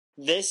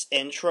This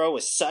intro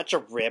is such a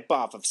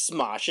rip-off of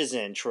Smosh's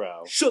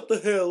intro. Shut the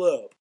hell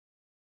up.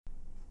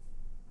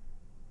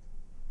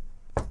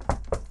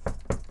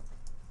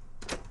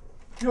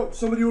 Yo,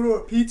 somebody order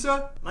a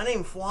pizza? My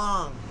name's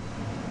Huang.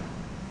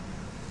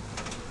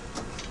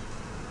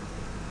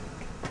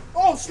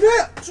 Oh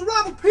snap! It's a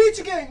rival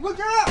pizza gang! Look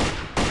out!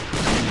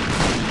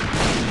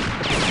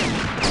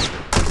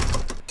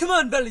 Come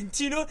on,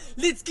 Valentino.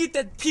 Let's get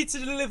that pizza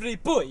delivery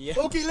boy.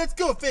 Okay, let's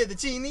go,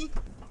 Fettuccine.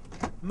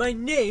 My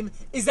name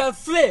is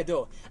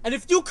Alfredo, and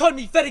if you call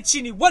me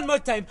Fettuccine one more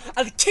time,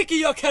 I'll kick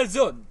your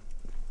calzone.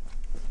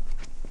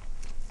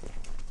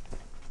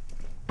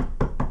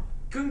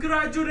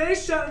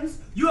 Congratulations!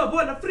 You have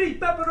won a free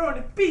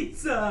pepperoni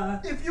pizza!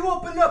 If you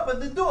open up at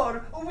the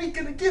door, we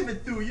can give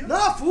it to you.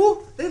 Nah,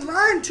 fool! They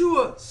lied to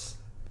us!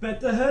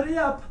 Better hurry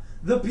up.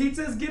 The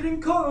pizza's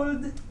getting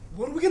cold.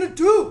 What are we gonna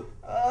do?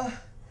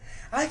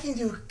 I can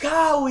do a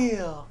car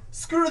wheel.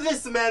 Screw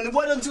this, man.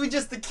 Why don't we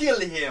just kill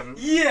him?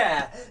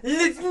 Yeah,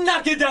 let's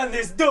knock it down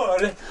this door.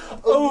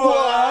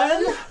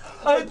 One,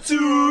 a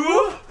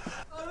two,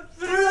 a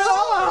three.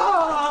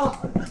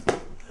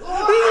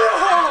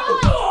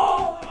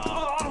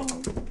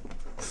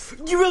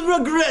 You will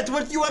regret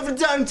what you have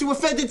done to a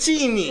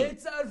fettuccine.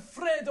 It's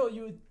Alfredo,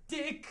 you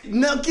dick.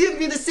 Now give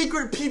me the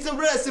secret pizza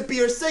recipe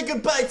or say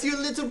goodbye to your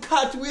little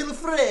cartwheel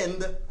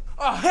friend.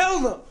 Oh, hell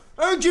no!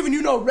 I ain't giving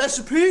you no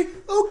recipe!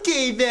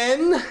 Okay,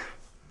 then.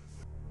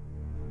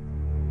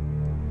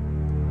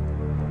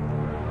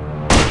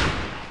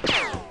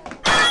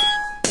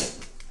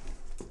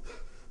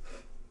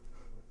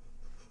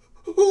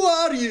 Who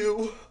are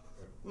you?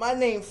 My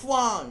name's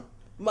Juan,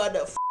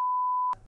 motherfucker.